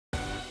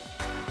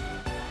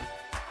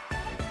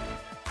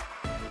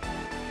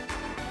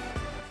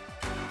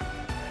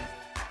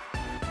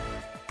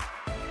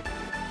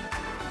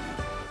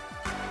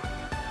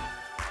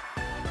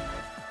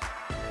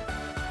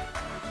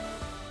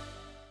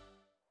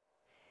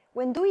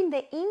When doing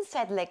the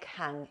inside leg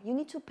hang, you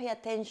need to pay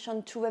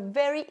attention to a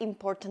very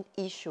important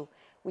issue,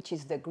 which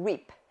is the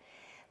grip.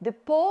 The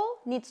pole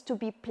needs to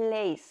be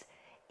placed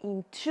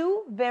in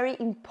two very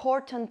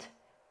important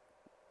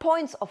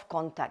points of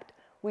contact,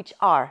 which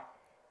are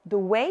the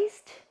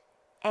waist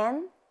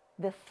and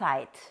the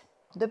thigh.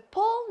 The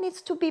pole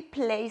needs to be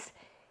placed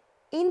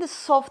in the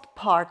soft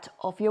part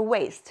of your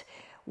waist,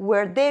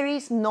 where there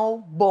is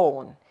no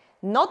bone,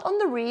 not on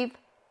the rib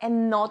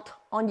and not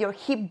on your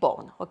hip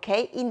bone,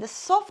 okay? In the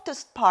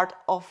softest part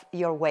of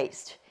your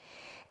waist.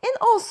 And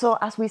also,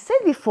 as we said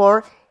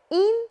before,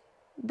 in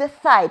the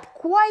thigh,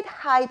 quite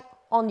high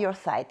on your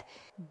thigh.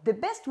 The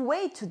best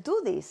way to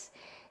do this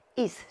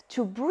is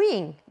to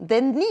bring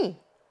the knee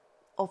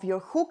of your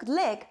hooked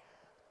leg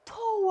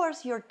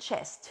towards your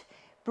chest.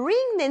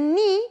 Bring the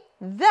knee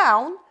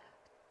down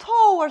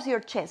towards your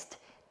chest.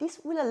 This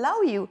will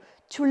allow you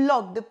to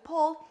lock the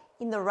pole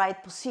in the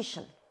right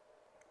position.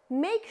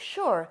 Make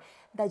sure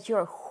that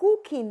you're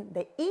hooking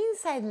the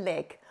inside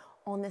leg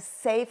on a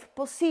safe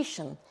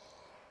position.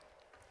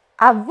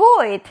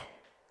 Avoid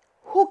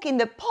hooking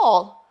the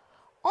pole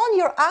on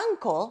your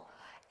ankle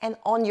and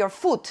on your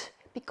foot,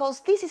 because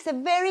this is a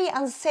very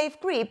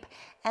unsafe grip,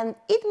 and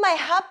it might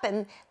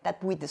happen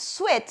that with the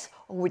sweat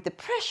or with the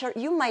pressure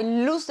you might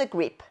lose the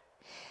grip.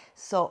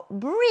 So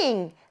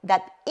bring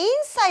that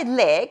inside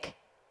leg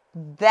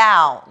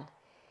down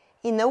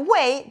in a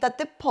way that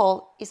the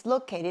pole is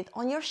located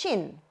on your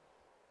shin.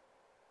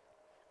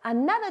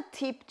 Another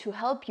tip to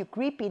help you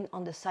gripping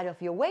on the side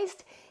of your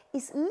waist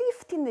is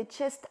lifting the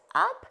chest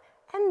up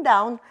and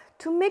down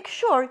to make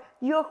sure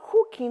you're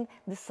hooking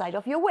the side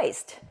of your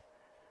waist.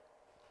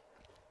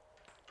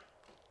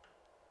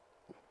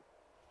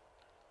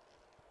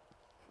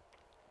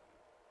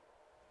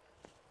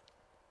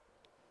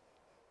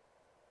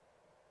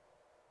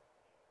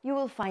 You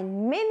will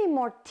find many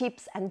more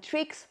tips and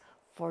tricks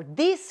for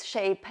this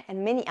shape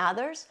and many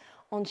others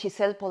on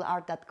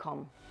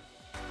gisellepoleart.com.